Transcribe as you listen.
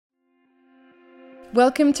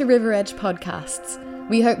Welcome to River Edge Podcasts.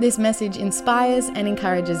 We hope this message inspires and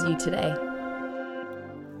encourages you today.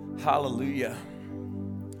 Hallelujah.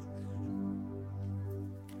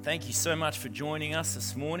 Thank you so much for joining us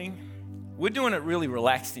this morning. We're doing it really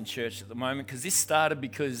relaxed in church at the moment because this started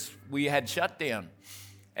because we had shutdown.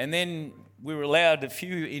 And then we were allowed a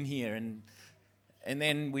few in here and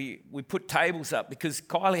then we put tables up because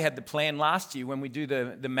Kylie had the plan last year when we do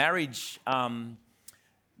the marriage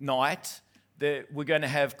night that we're going to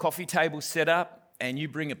have coffee tables set up and you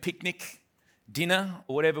bring a picnic, dinner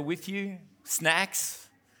or whatever with you, snacks.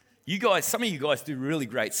 You guys, some of you guys do really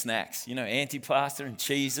great snacks, you know, antipasta and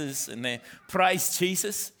cheeses and they're praise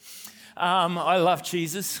Jesus. I love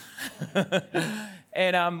cheeses.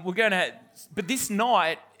 And we're going to, but this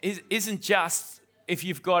night isn't just if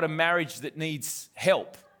you've got a marriage that needs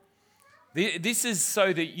help. This is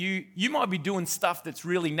so that you might be doing stuff that's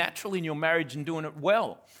really natural in your marriage and doing it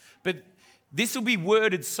well. But this will be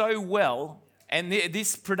worded so well and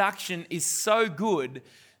this production is so good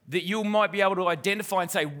that you might be able to identify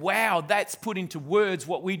and say, wow, that's put into words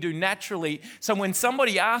what we do naturally. So when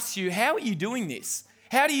somebody asks you, how are you doing this?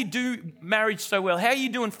 How do you do marriage so well? How are you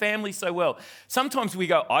doing family so well? Sometimes we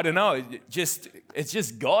go, I don't know, it's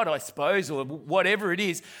just God, I suppose, or whatever it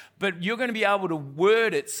is. But you're going to be able to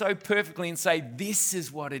word it so perfectly and say, this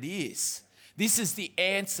is what it is. This is the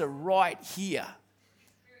answer right here.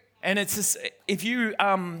 And it's just, if you,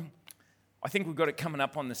 I think we've got it coming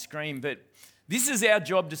up on the screen, but this is our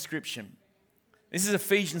job description. This is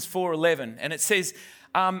Ephesians 4:11, and it says,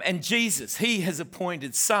 and Jesus, he has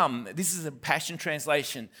appointed some, this is a Passion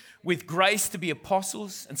Translation, with grace to be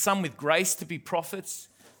apostles, and some with grace to be prophets,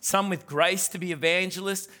 some with grace to be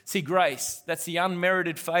evangelists. See, grace, that's the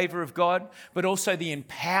unmerited favor of God, but also the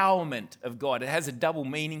empowerment of God. It has a double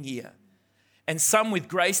meaning here. And some with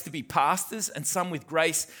grace to be pastors, and some with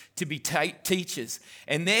grace to be teachers.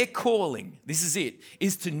 And their calling, this is it,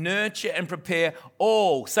 is to nurture and prepare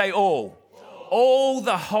all, say all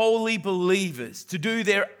the holy believers to do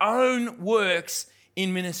their own works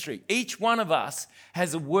in ministry. Each one of us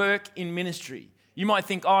has a work in ministry. You might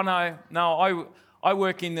think, oh no, I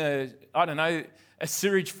work in a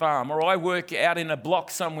sewage farm, or I work out in a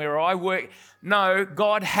block somewhere, or I work. No,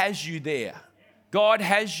 God has you there. God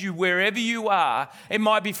has you wherever you are. It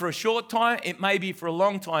might be for a short time, it may be for a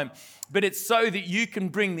long time, but it's so that you can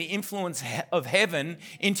bring the influence of heaven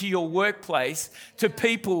into your workplace to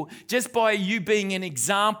people just by you being an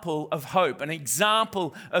example of hope, an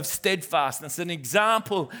example of steadfastness, an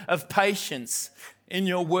example of patience in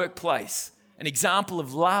your workplace, an example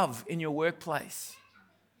of love in your workplace.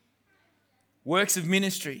 Works of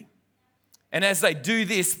ministry. And as they do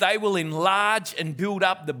this, they will enlarge and build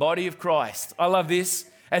up the body of Christ. I love this.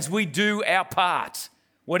 As we do our part,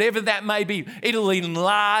 whatever that may be, it'll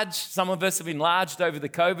enlarge. Some of us have enlarged over the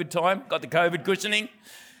COVID time. Got the COVID cushioning.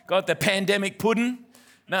 Got the pandemic pudding.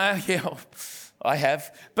 No, yeah, I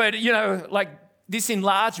have. But, you know, like this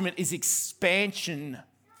enlargement is expansion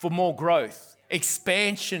for more growth.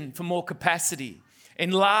 Expansion for more capacity.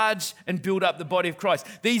 Enlarge and build up the body of Christ.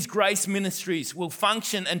 These grace ministries will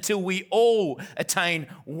function until we all attain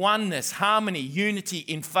oneness, harmony, unity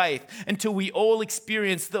in faith, until we all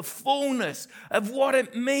experience the fullness of what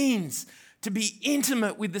it means to be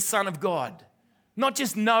intimate with the Son of God. Not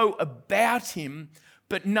just know about him,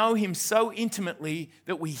 but know him so intimately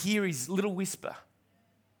that we hear his little whisper.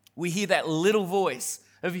 We hear that little voice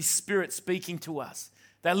of his Spirit speaking to us,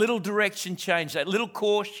 that little direction change, that little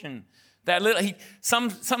caution.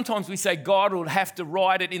 Sometimes we say God will have to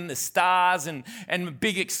write it in the stars and a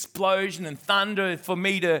big explosion and thunder for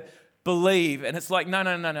me to believe. And it's like,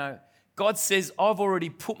 no. God says, I've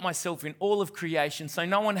already put myself in all of creation, so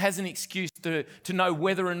no one has an excuse to know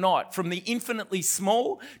whether or not. From the infinitely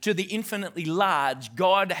small to the infinitely large,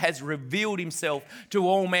 God has revealed himself to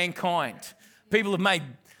all mankind. People have made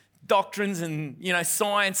doctrines and,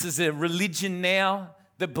 science is a religion now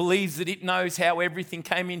that believes that it knows how everything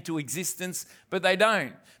came into existence, but they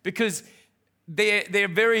don't, because their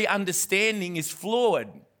very understanding is flawed.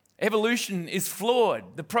 Evolution is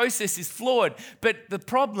flawed. The process is flawed. But the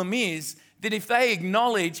problem is that if they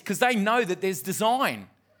acknowledge, because they know that there's design,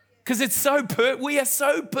 because we are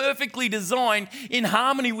so perfectly designed in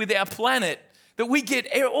harmony with our planet that we get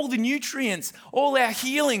all the nutrients, all our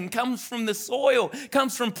healing comes from the soil,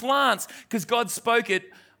 comes from plants, because God spoke it.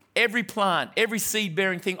 Every plant, every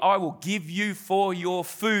seed-bearing thing, I will give you for your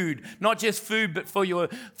food. Not just food, but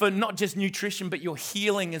for not just nutrition, but your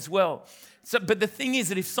healing as well. But the thing is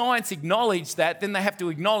that if science acknowledge that, then they have to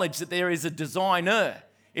acknowledge that there is a designer.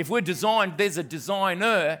 If we're designed, there's a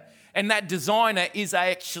designer. And that designer is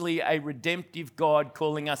actually a redemptive God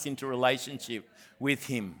calling us into relationship with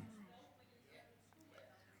him.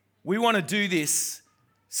 We want to do this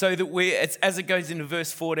so that as it goes into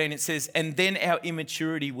verse 14, it says, and then our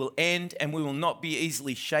immaturity will end and we will not be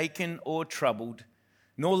easily shaken or troubled,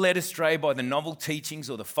 nor led astray by the novel teachings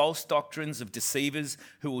or the false doctrines of deceivers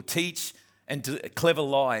who will teach and clever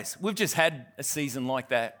lies. We've just had a season like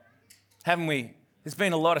that, haven't we? There's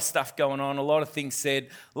been a lot of stuff going on, a lot of things said,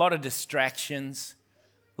 a lot of distractions,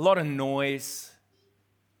 a lot of noise.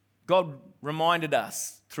 God reminded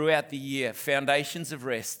us throughout the year, foundations of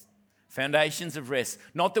rest. Foundations of rest.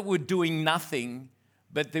 Not that we're doing nothing,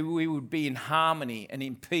 but that we would be in harmony and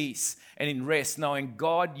in peace and in rest, knowing,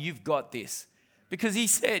 God, you've got this. Because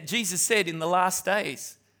Jesus said in the last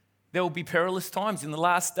days, there will be perilous times in the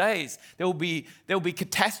last days. There will be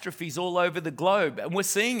catastrophes all over the globe, and we're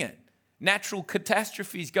seeing it. Natural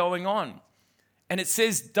catastrophes going on. And it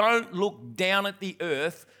says, don't look down at the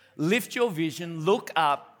earth, lift your vision, look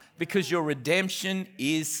up, because your redemption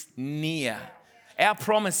is near. Our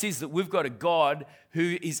promise is that we've got a God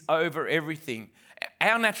who is over everything.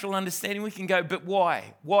 Our natural understanding, we can go, but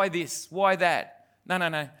why? Why this? Why that?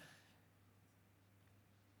 No.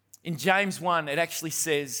 In James 1, it actually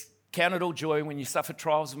says, count it all joy when you suffer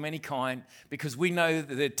trials of any kind, because we know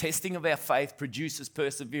that the testing of our faith produces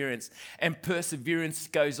perseverance, and perseverance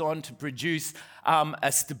goes on to produce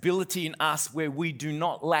a stability in us where we do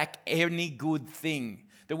not lack any good thing,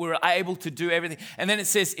 that we're able to do everything. And then it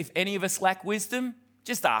says, if any of us lack wisdom,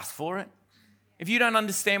 just ask for it. If you don't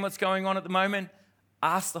understand what's going on at the moment,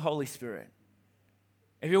 ask the Holy Spirit.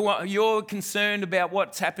 If you're concerned about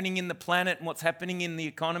what's happening in the planet and what's happening in the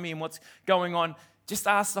economy and what's going on, just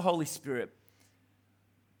ask the Holy Spirit.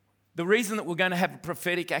 The reason that we're going to have a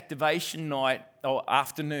prophetic activation night or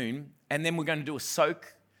afternoon, and then we're going to do a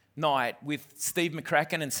soak night with Steve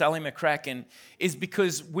McCracken and Sally McCracken, is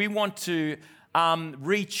because we want to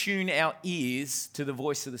retune our ears to the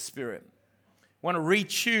voice of the Spirit. We want to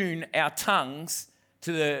retune our tongues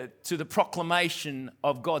to the proclamation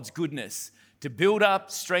of God's goodness, to build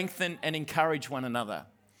up, strengthen, and encourage one another.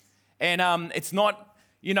 And it's not,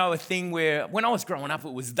 a thing where, when I was growing up,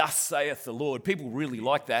 it was, thus saith the Lord. People really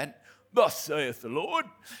like that. Thus saith the Lord.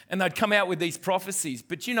 And they'd come out with these prophecies.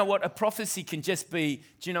 But you know what? A prophecy can just be,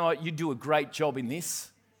 do you know what? You do a great job in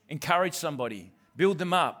this. Encourage somebody. Build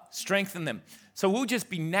them up. Strengthen them. So we'll just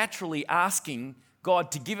be naturally asking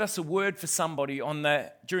God to give us a word for somebody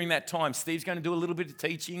during that time. Steve's going to do a little bit of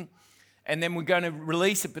teaching, and then we're going to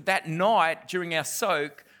release it. But that night, during our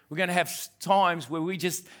soak, we're going to have times where we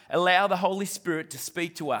just allow the Holy Spirit to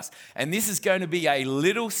speak to us. And this is going to be a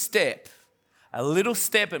little step.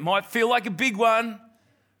 It might feel like a big one,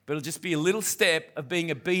 but it'll just be a little step of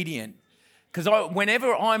being obedient. Because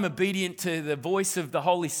whenever I'm obedient to the voice of the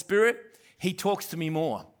Holy Spirit, he talks to me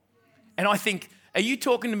more. And I think, are you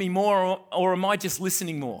talking to me more or am I just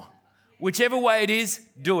listening more? Whichever way it is,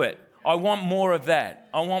 do it. I want more of that.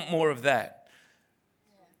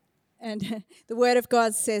 And the Word of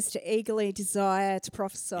God says to eagerly desire to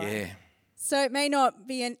prophesy. Yeah. So it may not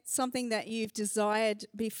be something that you've desired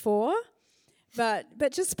before, but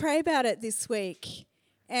just pray about it this week.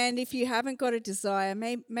 And if you haven't got a desire,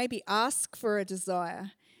 maybe ask for a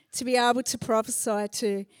desire to be able to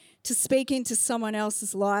prophesy, to speak into someone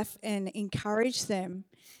else's life and encourage them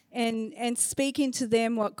and speak into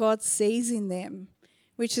them what God sees in them,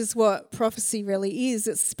 which is what prophecy really is.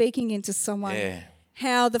 It's speaking into someone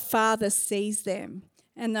how the Father sees them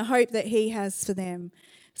and the hope that he has for them.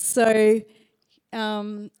 So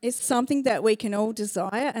it's something that we can all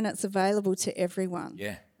desire, and it's available to everyone.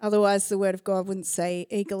 Yeah. Otherwise, the Word of God wouldn't say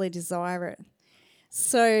eagerly desire it.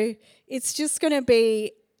 So it's just going to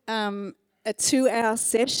be a 2-hour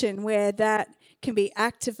session where that can be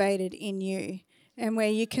activated in you and where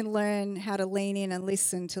you can learn how to lean in and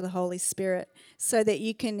listen to the Holy Spirit so that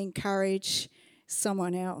you can encourage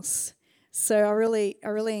someone else. So I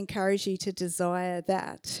really encourage you to desire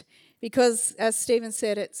that, because as Stephen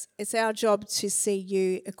said, it's our job to see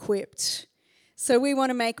you equipped. So we want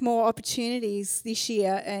to make more opportunities this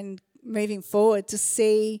year and moving forward to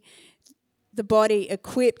see the body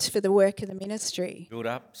equipped for the work of the ministry. Build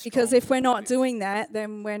up. Because if we're not doing that,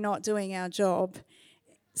 then we're not doing our job.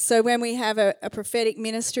 So when we have a prophetic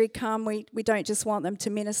ministry come, we don't just want them to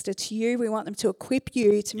minister to you, we want them to equip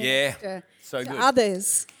you to minister to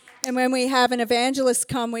others. And when we have an evangelist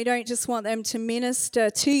come, we don't just want them to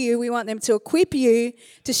minister to you, we want them to equip you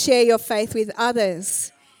to share your faith with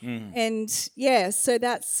others. And so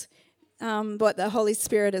that's what the Holy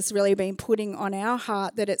Spirit has really been putting on our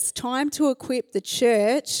heart, that it's time to equip the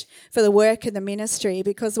church for the work of the ministry,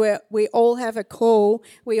 because we all have a call,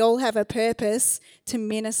 we all have a purpose to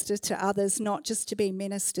minister to others, not just to be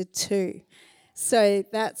ministered to. So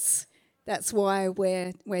that's why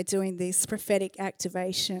we're doing this prophetic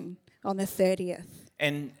activation on the 30th.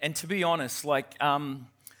 And to be honest, like,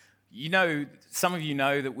 you know, some of you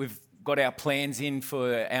know that we've got our plans in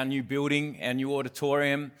for our new building, our new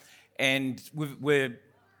auditorium, and we've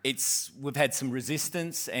had some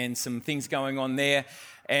resistance and some things going on there.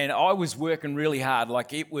 And I was working really hard,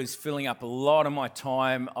 like it was filling up a lot of my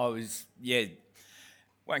time. Won't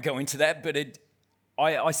go into that, but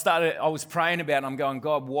I was praying about it. I'm going,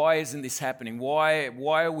 God, why isn't this happening? Why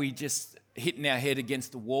are we just hitting our head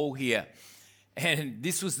against the wall here? And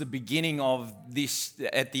this was the beginning of this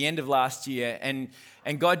at the end of last year. And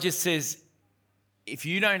God just says, if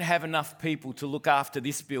you don't have enough people to look after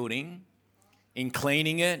this building, in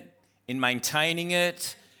cleaning it, in maintaining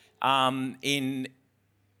it, in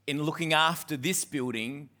looking after this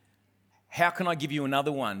building, how can I give you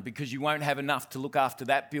another one? Because you won't have enough to look after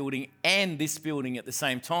that building and this building at the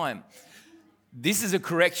same time. This is a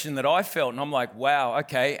correction that I felt, and I'm like, wow,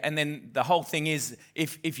 okay. And then the whole thing is,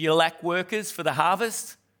 if you lack workers for the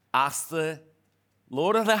harvest, ask the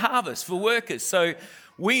Lord of the harvest for workers. So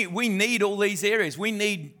we need all these areas. We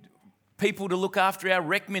need people to look after our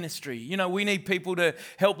rec ministry. You know, we need people to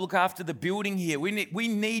help look after the building here. We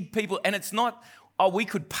need people, and it's not, we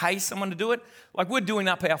could pay someone to do it. Like, we're doing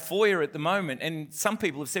up our foyer at the moment, and some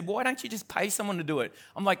people have said, why don't you just pay someone to do it?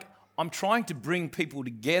 I'm like, I'm trying to bring people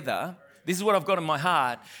together. This is what I've got in my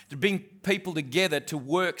heart, to bring people together to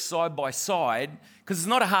work side by side, because it's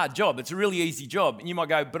not a hard job. It's a really easy job. And you might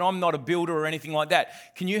go, but I'm not a builder or anything like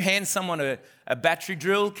that. Can you hand someone a battery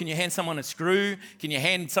drill? Can you hand someone a screw? Can you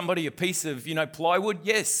hand somebody a piece of, plywood?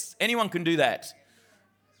 Yes, anyone can do that.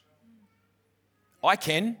 I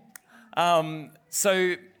can.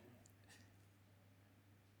 So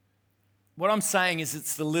what I'm saying is,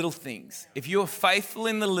 it's the little things. If you're faithful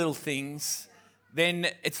in the little things, then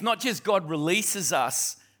it's not just God releases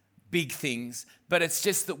us big things, but it's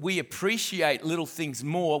just that we appreciate little things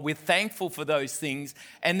more. We're thankful for those things,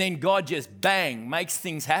 and then God just, bang, makes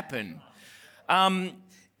things happen.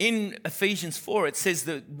 In Ephesians 4, it says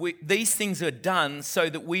that these things are done so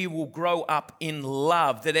that we will grow up in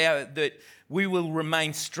love, that we will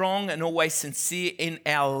remain strong and always sincere in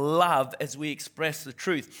our love as we express the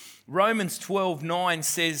truth. Romans 12:9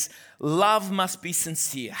 says, love must be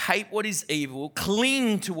sincere, hate what is evil,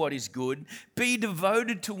 cling to what is good, be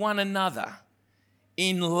devoted to one another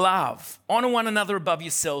in love. Honor one another above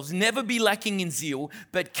yourselves, never be lacking in zeal,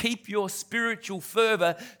 but keep your spiritual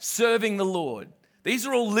fervor serving the Lord. These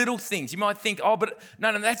are all little things. You might think, but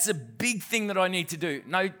no, that's a big thing that I need to do.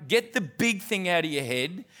 No, get the big thing out of your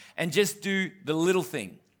head and just do the little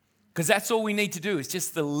thing. Because that's all we need to do, is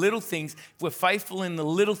just the little things. If we're faithful in the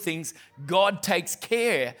little things, God takes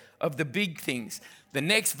care of the big things. The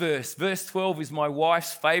next verse 12, is my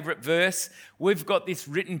wife's favorite verse. We've got this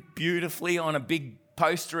written beautifully on a big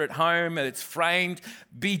poster at home, and it's framed.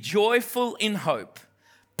 Be joyful in hope,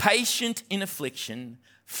 patient in affliction,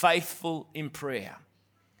 faithful in prayer.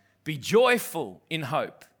 Be joyful in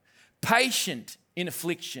hope, patient in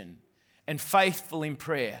affliction, and faithful in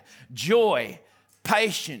prayer. Joy,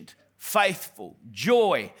 patient, faithful.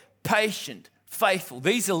 Joy, patient, faithful.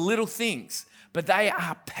 These are little things, but they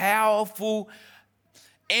are powerful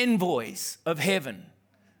envoys of heaven.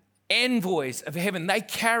 Envoys of heaven. They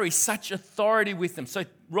carry such authority with them. So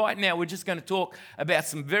right now we're just going to talk about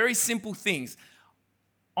some very simple things.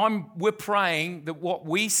 We're praying that what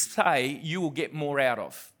we say, you will get more out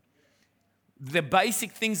of. The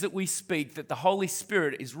basic things that we speak, that the Holy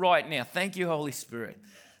Spirit is right now. Thank you, Holy Spirit,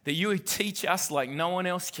 that you teach us like no one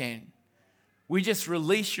else can. We just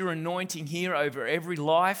release your anointing here over every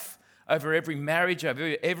life, over every marriage,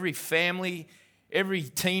 over every family, every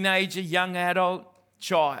teenager, young adult,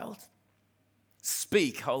 child.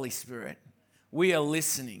 Speak, Holy Spirit. We are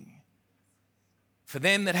listening. For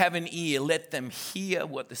them that have an ear, let them hear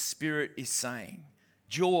what the Spirit is saying.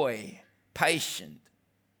 Joy, patient,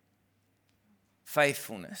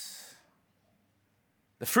 faithfulness.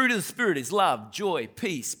 The fruit of the Spirit is love, joy,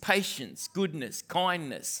 peace, patience, goodness,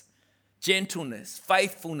 kindness, gentleness,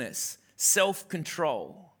 faithfulness,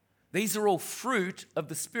 self-control. These are all fruit of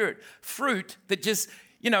the Spirit. Fruit that just,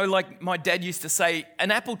 like my dad used to say, an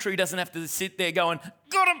apple tree doesn't have to sit there going,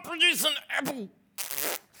 gotta produce an apple.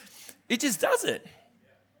 It just does it.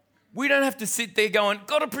 We don't have to sit there going,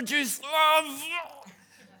 gotta produce love.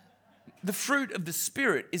 the fruit of the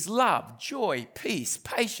Spirit is love, joy, peace,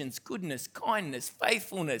 patience, goodness, kindness,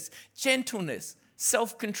 faithfulness, gentleness,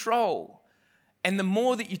 self-control. And the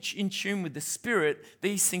more that you're in tune with the Spirit,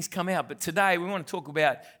 these things come out. But today we want to talk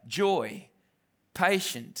about joy,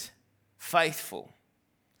 patient, faithful.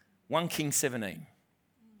 1 Kings 17.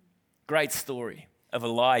 Great story of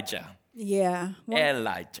Elijah. Yeah.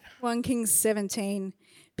 Elijah. 1 Kings 17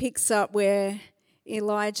 picks up where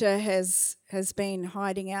Elijah has been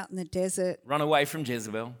hiding out in the desert. Run away from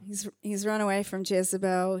Jezebel. He's run away from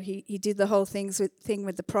Jezebel. He did the whole thing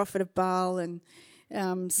with the prophet of Baal, and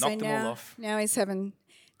so Knocked them all off. now he's having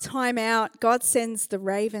time out. God sends the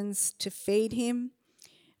ravens to feed him,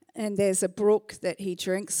 and there's a brook that he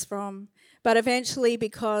drinks from. But eventually,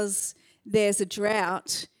 because there's a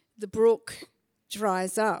drought, the brook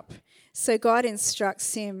dries up. So God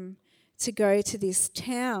instructs him to go to this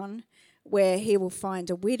town where he will find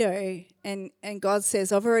a widow, and God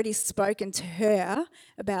says, I've already spoken to her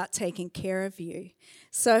about taking care of you.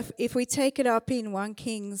 So if we take it up in 1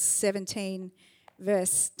 Kings 17,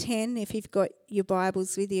 verse 10, if you've got your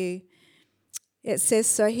Bibles with you, it says,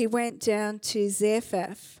 so he went down to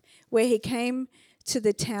Zarephath, where he came to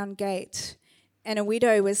the town gate, and a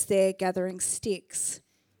widow was there gathering sticks.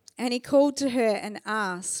 And he called to her and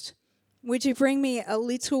asked, would you bring me a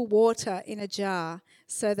little water in a jar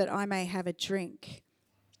so that I may have a drink?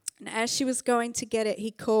 And as she was going to get it,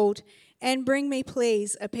 he called, and bring me,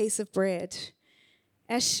 please, a piece of bread.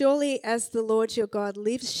 As surely as the Lord your God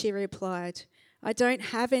lives, she replied, I don't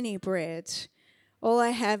have any bread. All I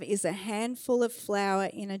have is a handful of flour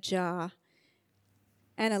in a jar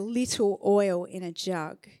and a little oil in a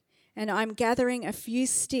jug. And I'm gathering a few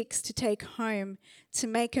sticks to take home to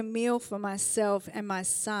make a meal for myself and my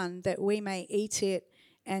son, that we may eat it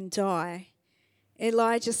and die.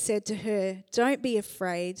 Elijah said to her, don't be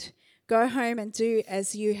afraid. Go home and do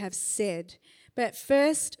as you have said. But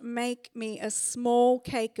first make me a small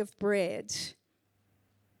cake of bread,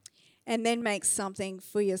 and then make something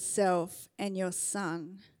for yourself and your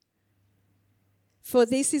son. For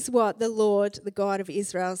this is what the Lord, the God of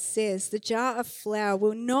Israel, says, the jar of flour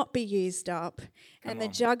will not be used up, and the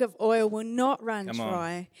jug of oil will not run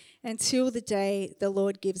dry until the day the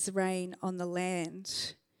Lord gives rain on the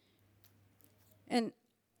land. And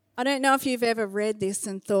I don't know if you've ever read this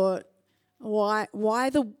and thought, why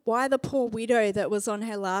the poor widow that was on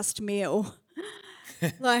her last meal?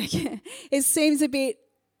 Like, it seems a bit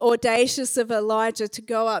audacious of Elijah to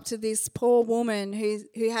go up to this poor woman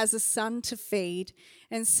who has a son to feed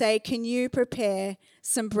and say, can you prepare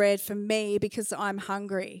some bread for me because I'm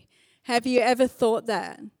hungry? Have you ever thought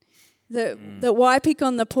that why pick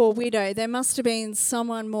on the poor widow? There must have been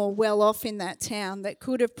someone more well off in that town that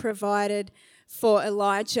could have provided for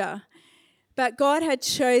Elijah. But God had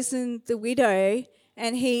chosen the widow,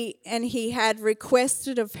 and he had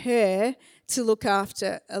requested of her to look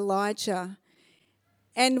after Elijah.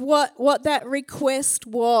 And what that request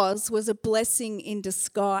was a blessing in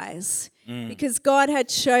disguise, because God had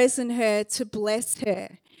chosen her to bless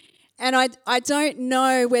her. And I don't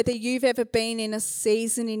know whether you've ever been in a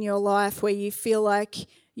season in your life where you feel like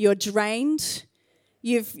you're drained.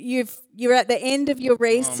 You're at the end of your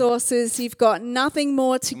resources. You've got nothing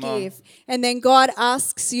more to give. And then God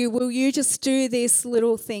asks you, will you just do this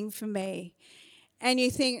little thing for me? And you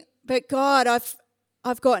think, but God,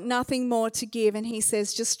 I've got nothing more to give. And he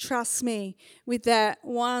says, just trust me with that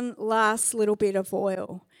one last little bit of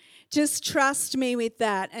oil. Just trust me with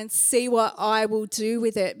that and see what I will do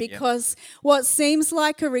with it. Because what seems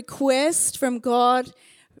like a request from God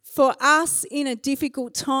for us in a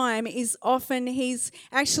difficult time is often he's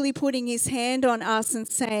actually putting his hand on us and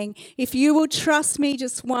saying, if you will trust me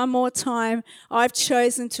just one more time, I've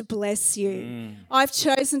chosen to bless you. I've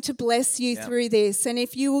chosen to bless you through this. And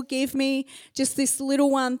if you will give me just this little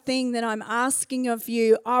one thing that I'm asking of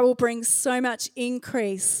you, I will bring so much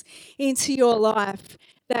increase into your life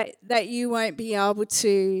that you won't be able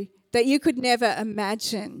to, that you could never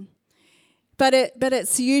imagine. But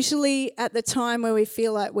it's usually at the time where we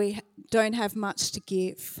feel like we don't have much to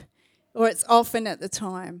give. Or it's often at the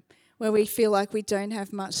time where we feel like we don't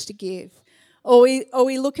have much to give. Or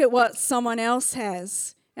we look at what someone else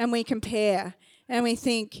has and we compare and we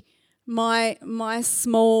think, my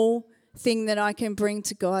small thing that I can bring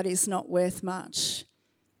to God is not worth much.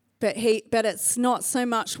 But it's not so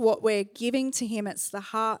much what we're giving to him, it's the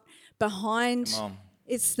heart behind.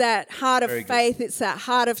 It's that heart of faith, it's that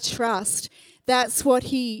heart of trust. That's what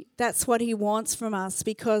he wants from us,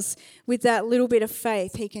 because with that little bit of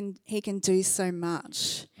faith, he can do so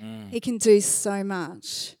much. He can do so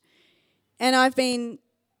much. And I've been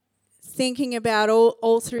thinking about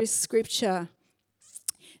all through Scripture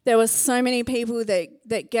There were so many people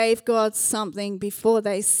that gave God something before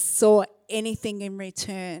they saw anything in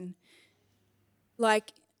return.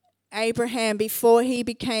 Like Abraham, before he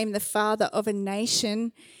became the father of a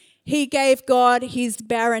nation, he gave God his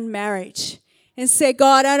barren marriage and said,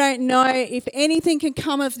 God, I don't know if anything can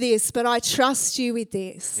come of this, but I trust you with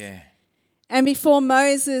this. Yeah. And before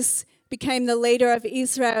Moses became the leader of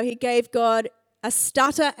Israel, he gave God a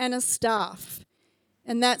stutter and a staff.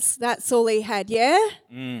 And that's all he had, yeah?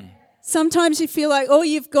 Sometimes you feel like all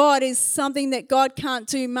you've got is something that God can't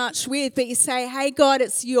do much with, but you say, hey, God,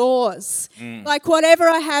 it's yours. Like whatever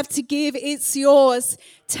I have to give, it's yours.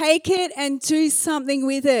 Take it and do something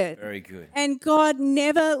with it. Very good. And God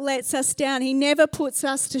never lets us down. He never puts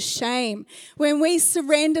us to shame. When we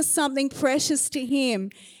surrender something precious to him,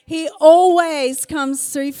 he always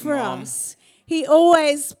comes through for us. He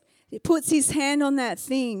always puts his hand on that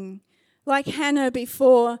thing. Like Hannah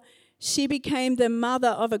before she became the mother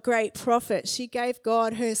of a great prophet, she gave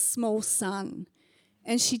God her small son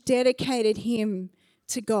and she dedicated him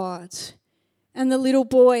to God. And the little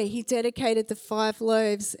boy, he dedicated the 5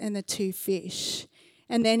 loaves and the 2 fish.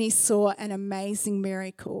 And then he saw an amazing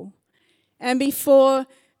miracle. And before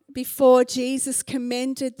Jesus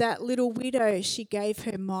commended that little widow, she gave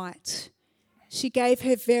her mite. She gave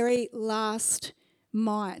her very last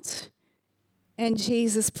mite. And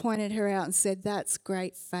Jesus pointed her out and said, that's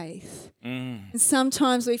great faith. And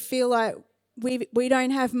sometimes we feel like we don't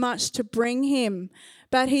have much to bring him,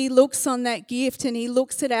 but he looks on that gift and he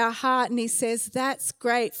looks at our heart and he says, that's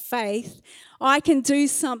great faith. I can do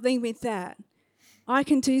something with that. I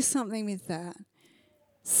can do something with that.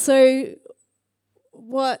 So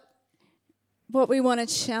what we want to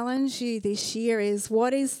challenge you this year is,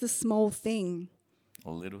 what is the small thing?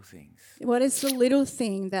 Or little things. What is the little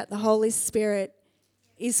thing that the Holy Spirit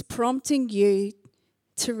is prompting you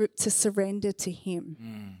to surrender to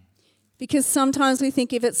him? Because sometimes we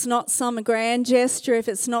think if it's not some grand gesture, if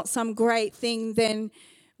it's not some great thing, then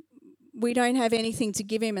we don't have anything to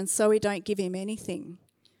give him, and so we don't give him anything.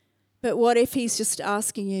 But what if he's just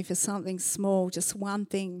asking you for something small, just one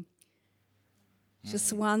thing?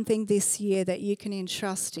 Just one thing this year that you can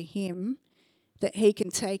entrust to him, that he can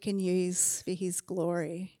take and use for his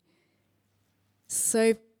glory.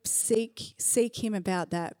 So seek him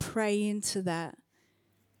about that. Pray into that.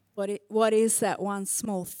 What is that one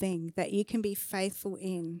small thing that you can be faithful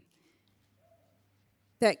in?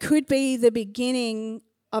 That could be the beginning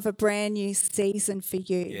of a brand new season for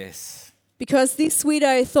you. Yes. Because this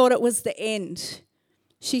widow thought it was the end.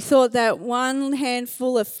 She thought that one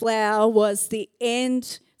handful of flour was the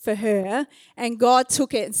end for her, and God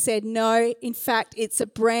took it and said, no, in fact, it's a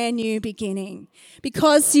brand new beginning.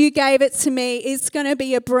 Because you gave it to me, it's going to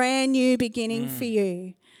be a brand new beginning for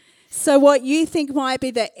you. So what you think might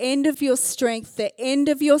be the end of your strength, the end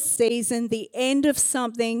of your season, the end of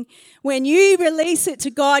something, when you release it to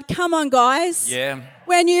God, come on, guys. Yeah.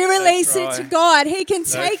 When you release it to God, he can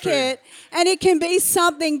take it and it can be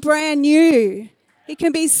something brand new. It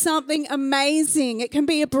can be something amazing. It can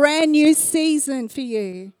be a brand new season for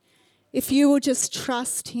you if you will just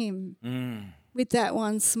trust him with that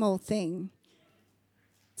one small thing.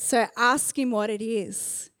 So ask him what it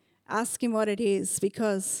is. Ask him what it is,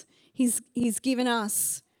 because he's given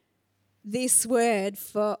us this word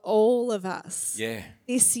for all of us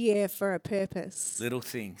this year for a purpose. Little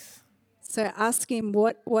things. So ask him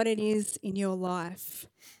what it is in your life,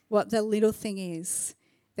 what the little thing is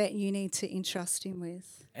that you need to entrust him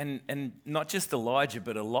with. And not just Elijah,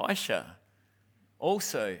 but Elisha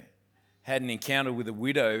also had an encounter with a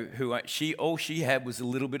widow who all she had was a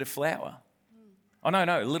little bit of flour. Oh, no,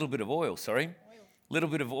 a little bit of oil, sorry. A little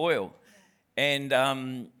bit of oil.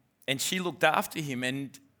 And she looked after him,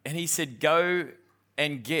 and he said, go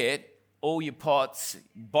and get all your pots,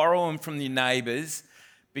 borrow them from your neighbours,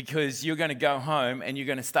 because you're going to go home and you're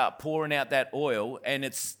going to start pouring out that oil, and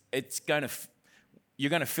you're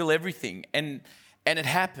going to fill everything. And it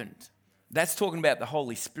happened. That's talking about the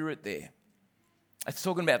Holy Spirit there. It's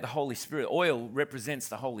talking about the Holy Spirit. Oil represents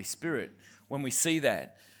the Holy Spirit when we see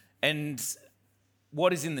that. And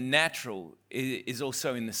what is in the natural is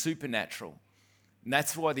also in the supernatural. And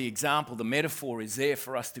that's why the example, the metaphor is there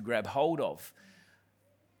for us to grab hold of.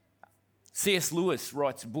 C.S. Lewis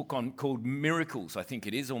writes a book called Miracles, I think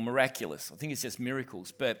it is, or Miraculous. I think it's just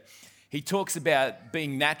Miracles. But he talks about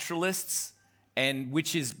being naturalists, and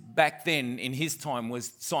which is back then in his time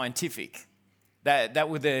was scientific. That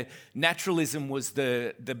were the naturalism was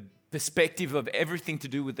the perspective of everything to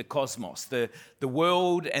do with the cosmos, the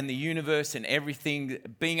world and the universe and everything.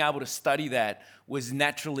 Being able to study that was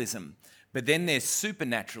naturalism. But then there's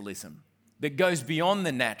supernaturalism that goes beyond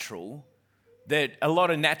the natural, that a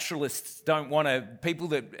lot of naturalists don't want to, people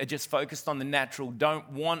that are just focused on the natural don't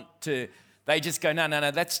want to, they just go, no,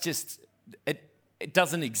 that's just, it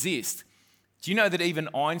doesn't exist. Do you know that even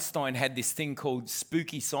Einstein had this thing called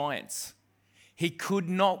spooky science? He could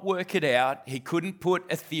not work it out. He couldn't put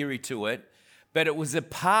a theory to it, but it was a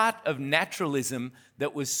part of naturalism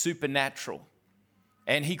that was supernatural.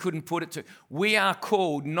 And he couldn't put it to. We are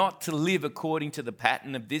called not to live according to the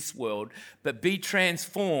pattern of this world, but be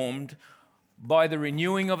transformed by the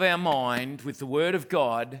renewing of our mind with the Word of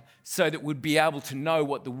God so that we'd be able to know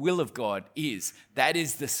what the will of God is. That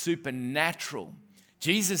is the supernatural.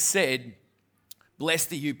 Jesus said,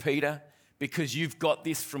 "Blessed are you, Peter, because you've got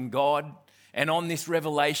this from God. And on this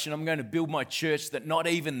revelation, I'm going to build my church that not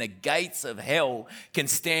even the gates of hell can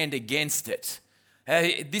stand against it."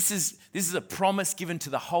 This is a promise given to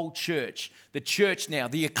the whole church. The church now,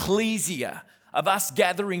 the ecclesia of us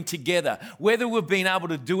gathering together, whether we've been able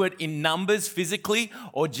to do it in numbers physically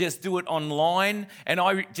or just do it online. And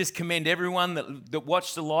I just commend everyone that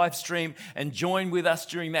watched the live stream and joined with us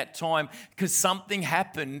during that time, because something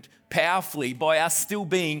happened powerfully by us still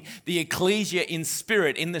being the ecclesia in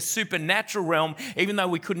spirit, in the supernatural realm, even though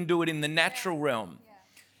we couldn't do it in the natural realm.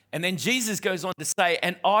 And then Jesus goes on to say,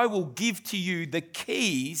 "And I will give to you the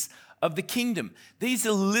keys of the kingdom." These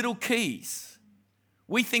are little keys.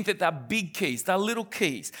 We think that they're big keys. They're little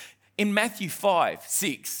keys. In Matthew 5,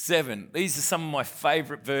 6, 7, these are some of my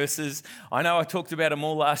favorite verses. I know I talked about them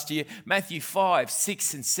all last year. Matthew 5,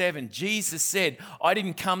 6 and 7, Jesus said, "I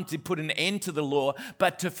didn't come to put an end to the law,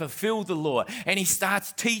 but to fulfill the law." And he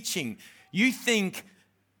starts teaching. You think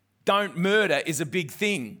don't murder is a big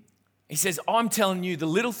thing. He says, I'm telling you, the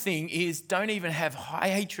little thing is don't even have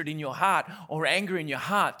hatred in your heart or anger in your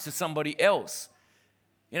heart to somebody else.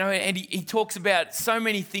 You know, and he talks about so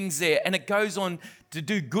many things there, and it goes on to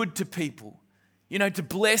do good to people, you know, to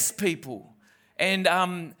bless people.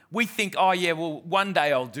 And we think, oh yeah, well, one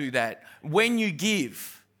day I'll do that. When you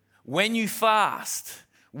give, when you fast,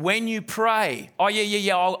 when you pray, oh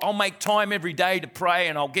yeah, I'll make time every day to pray,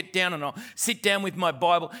 and I'll get down and I'll sit down with my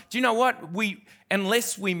Bible. Do you know what?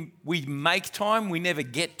 Unless we make time, we never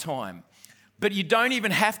get time. But you don't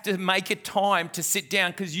even have to make it time to sit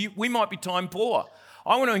down, because we might be time poor.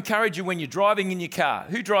 I want to encourage you when you're driving in your car.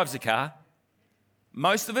 Who drives a car?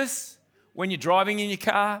 Most of us. When you're driving in your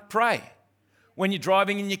car, pray. When you're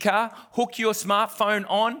driving in your car, hook your smartphone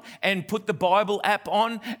on and put the Bible app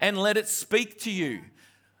on and let it speak to you.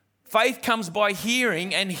 Faith comes by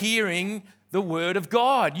hearing, and hearing the Word of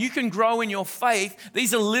God. You can grow in your faith.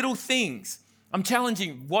 These are little things. I'm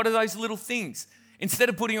challenging, what are those little things? Instead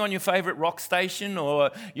of putting on your favorite rock station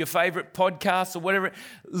or your favorite podcast or whatever,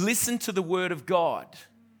 listen to the Word of God.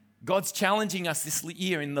 God's challenging us this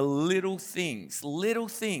year in the little things,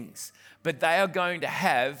 but they are going to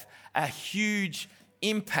have a huge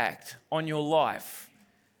impact on your life.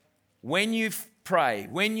 When you pray,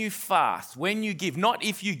 when you fast, when you give, not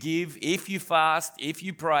if you give, if you fast, if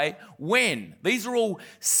you pray, when. These are all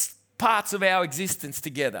parts of our existence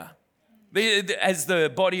together. As the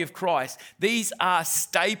body of Christ, these are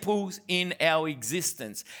staples in our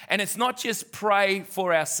existence. And it's not just pray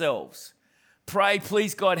for ourselves. Pray,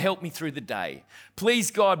 please God, help me through the day.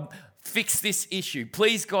 Please God, fix this issue.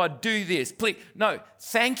 Please God, do this. Please. No,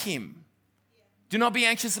 thank Him. Do not be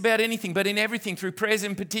anxious about anything, but in everything through prayers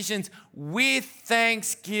and petitions with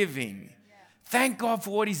thanksgiving. Thank God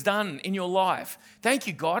for what He's done in your life. Thank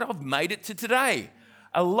you, God, I've made it to today.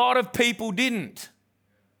 A lot of people didn't.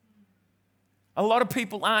 A lot of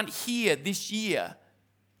people aren't here this year.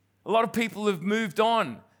 A lot of people have moved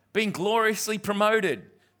on, been gloriously promoted.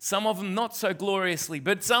 Some of them not so gloriously,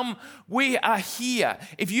 but some, we are here.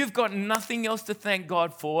 If you've got nothing else to thank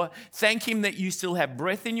God for, thank Him that you still have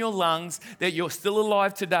breath in your lungs, that you're still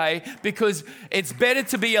alive today, because it's better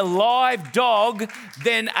to be a live dog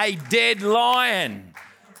than a dead lion.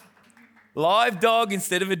 Live dog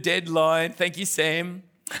instead of a dead lion. Thank you, Sam.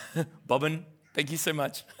 Bobbin. Thank you so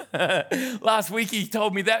much. Last week he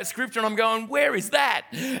told me that scripture and I'm going, where is that?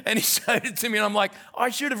 And he showed it to me and I'm like, I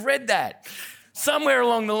should have read that somewhere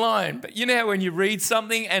along the line. But you know how when you read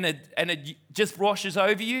something and it just washes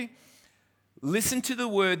over you? Listen to the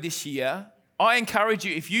Word this year. I encourage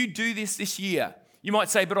you, if you do this year, you might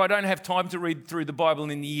say, but I don't have time to read through the Bible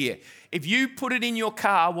in the year. If you put it in your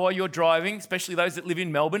car while you're driving, especially those that live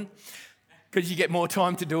in Melbourne, because you get more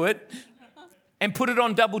time to do it, and put it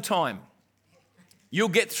on double time. You'll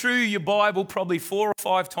get through your Bible probably 4 or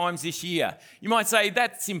 5 times this year. You might say,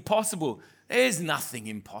 that's impossible. There's nothing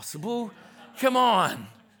impossible. Come on.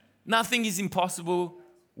 Nothing is impossible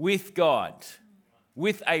with God.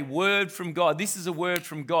 with a word from God. This is a word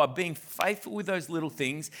from God. Being faithful with those little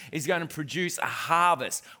things is going to produce a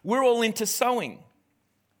harvest. We're all into sowing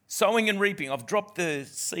and reaping. I've dropped the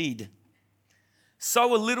seed.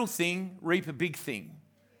 Sow a little thing, reap a big thing.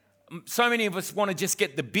 So many of us want to just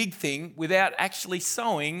get the big thing without actually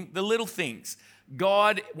sowing the little things.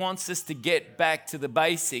 God wants us to get back to the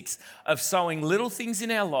basics of sowing little things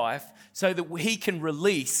in our life so that He can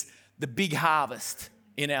release the big harvest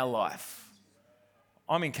in our life.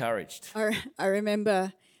 I'm encouraged. I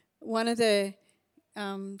remember one of the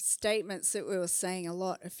statements that we were saying a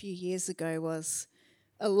lot a few years ago was,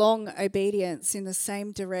 a long obedience in the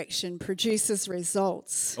same direction produces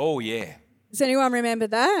results. Oh, yeah. Does anyone remember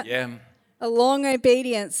that? Yeah. A long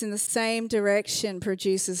obedience in the same direction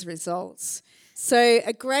produces results. So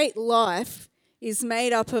a great life is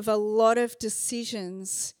made up of a lot of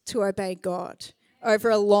decisions to obey God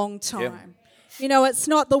over a long time. Yep. You know, it's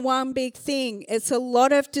not the one big thing. It's a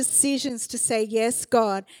lot of decisions to say, yes,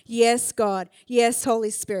 God, yes, God, yes, Holy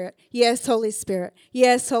Spirit, yes, Holy Spirit,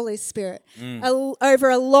 yes, Holy Spirit. Over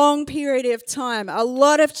a long period of time, a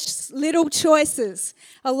lot of little choices,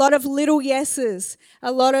 a lot of little yeses,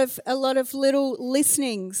 a lot of little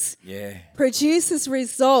listenings produces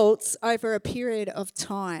results over a period of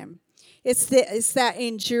time. It's that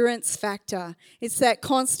endurance factor. It's that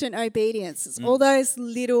constant obedience. It's all those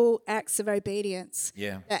little acts of obedience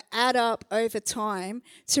that add up over time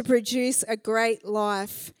to produce a great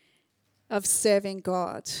life of serving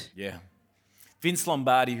God. Yeah. Vince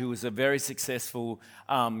Lombardi, who was a very successful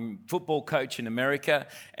football coach in America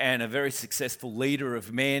and a very successful leader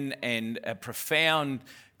of men and a profound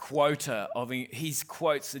quoter of his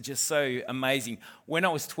quotes are just so amazing. When I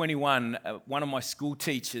was 21, one of my school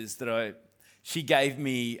teachers she gave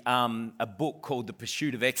me a book called The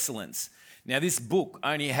Pursuit of Excellence. Now, this book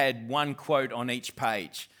only had one quote on each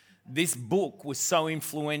page. This book was so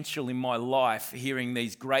influential in my life, hearing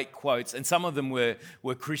these great quotes, and some of them were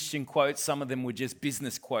Christian quotes, some of them were just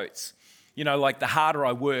business quotes. You know, like the harder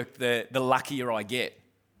I work, the luckier I get.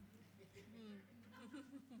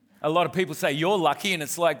 A lot of people say, you're lucky, and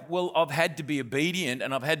it's like, well, I've had to be obedient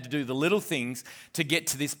and I've had to do the little things to get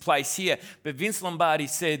to this place here. But Vince Lombardi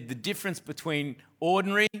said the difference between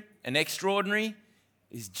ordinary and extraordinary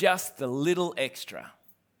is just the little extra.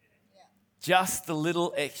 Yeah. Just the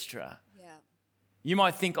little extra. Yeah. You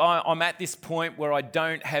might think, I'm at this point where I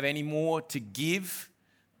don't have any more to give.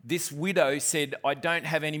 This widow said, I don't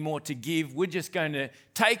have any more to give. We're just going to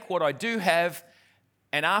take what I do have,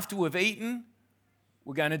 and after we've eaten,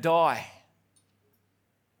 we're going to die.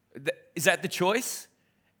 Is that the choice?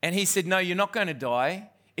 And he said, no, you're not going to die.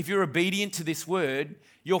 If you're obedient to this word,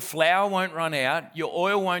 your flour won't run out, your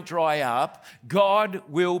oil won't dry up. God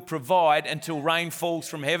will provide until rain falls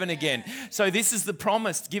from heaven again. So this is the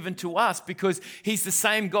promise given to us because He's the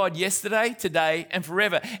same God yesterday, today, and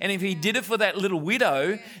forever. And if He did it for that little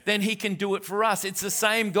widow, then He can do it for us. It's the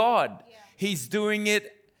same God. He's doing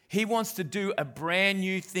it. He wants to do a brand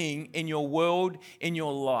new thing in your world, in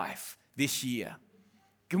your life this year.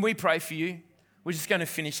 Can we pray for you? We're just going to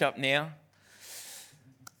finish up now.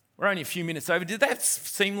 We're only a few minutes over. Did that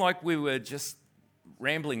seem like we were just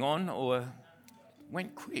rambling on, or it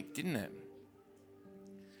went quick, didn't it?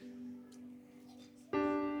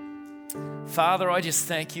 Father, I just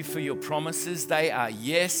thank You for Your promises. They are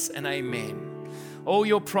yes and amen. All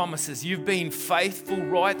Your promises, You've been faithful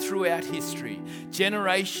right throughout history.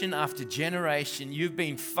 Generation after generation, You've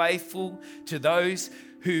been faithful to those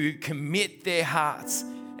who commit their hearts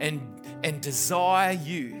and desire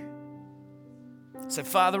You. So,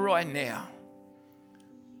 Father, right now,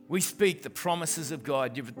 we speak the promises of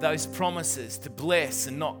God. Those promises to bless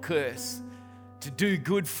and not curse, to do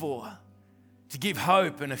good for, to give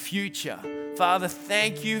hope and a future. Father,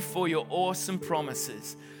 thank You for Your awesome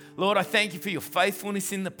promises. Lord, I thank You for Your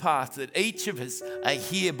faithfulness in the past, that each of us are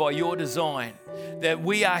here by Your design, that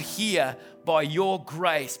we are here by Your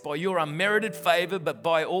grace, by Your unmerited favor, but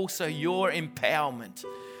by also Your empowerment.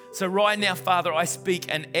 So right now, Father, I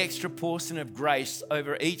speak an extra portion of grace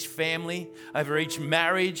over each family, over each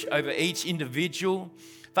marriage, over each individual.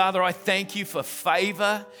 Father, I thank You for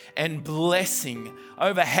favor and blessing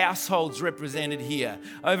over households represented here,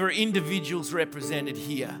 over individuals represented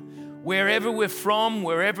here. Wherever we're from,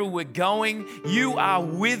 wherever we're going, You are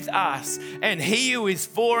with us. And He who is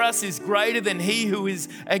for us is greater than he who is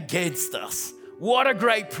against us. What a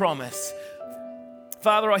great promise.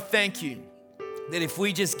 Father, I thank You that if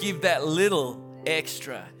we just give that little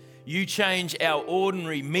extra, You change our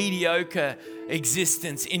ordinary, mediocre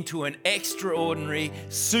existence into an extraordinary,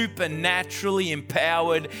 supernaturally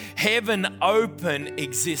empowered, heaven-open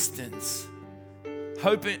existence.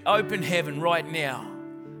 Open heaven right now.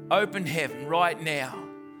 Open heaven right now.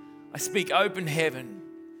 I speak open heaven.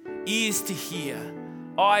 Ears to hear.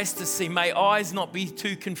 Eyes to see. May eyes not be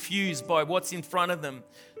too confused by what's in front of them.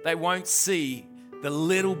 They won't see the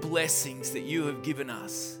little blessings that you have given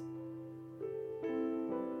us.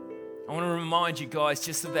 I want to remind you guys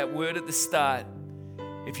just of that word at the start.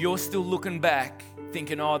 If you're still looking back,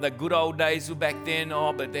 thinking, oh, the good old days were back then,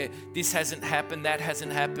 oh, but this hasn't happened, that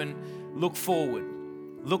hasn't happened, look forward.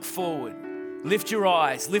 Look forward. Lift your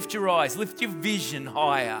eyes, lift your eyes, lift your vision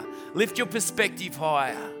higher, lift your perspective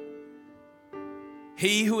higher.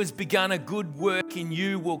 He who has begun a good work in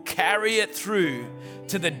you will carry it through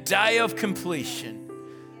to the day of completion.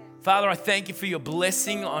 Father, I thank you for your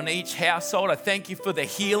blessing on each household. I thank you for the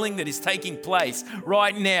healing that is taking place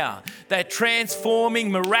right now. That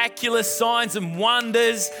transforming, miraculous signs and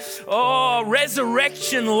wonders. Oh,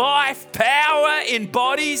 resurrection, life, power in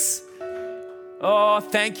bodies. Oh,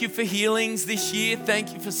 thank you for healings this year.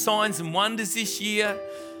 Thank you for signs and wonders this year.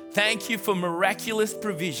 Thank you for miraculous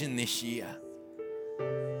provision this year.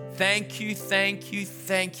 Thank you, thank you,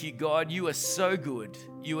 thank you, God. You are so good.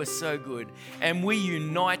 You are so good. And we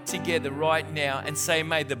unite together right now and say,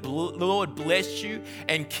 may the Lord bless you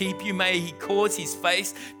and keep you. May he cause his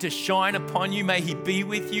face to shine upon you. May he be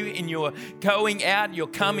with you in your going out, your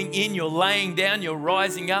coming in, your laying down, your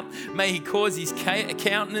rising up. May he cause his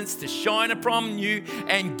countenance to shine upon you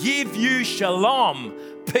and give you shalom,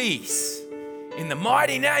 peace. In the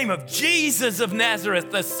mighty name of Jesus of Nazareth,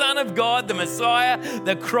 the Son of God, the Messiah,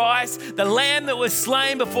 the Christ, the Lamb that was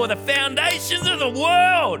slain before the foundations of the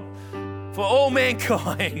world for all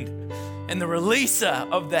mankind, and the releaser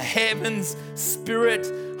of the heavens,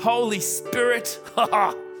 Spirit, Holy Spirit.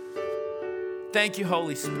 Thank you,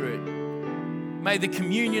 Holy Spirit. May the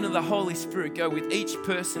communion of the Holy Spirit go with each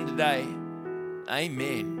person today.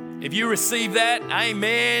 Amen. If you receive that,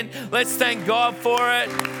 amen. Let's thank God for it.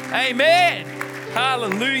 Amen.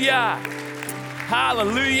 Hallelujah.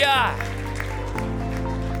 Hallelujah.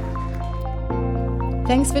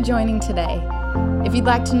 Thanks for joining today. If you'd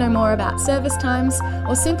like to know more about service times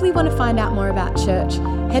or simply want to find out more about church,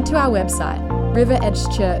 head to our website,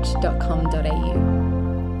 riveredgechurch.com.au.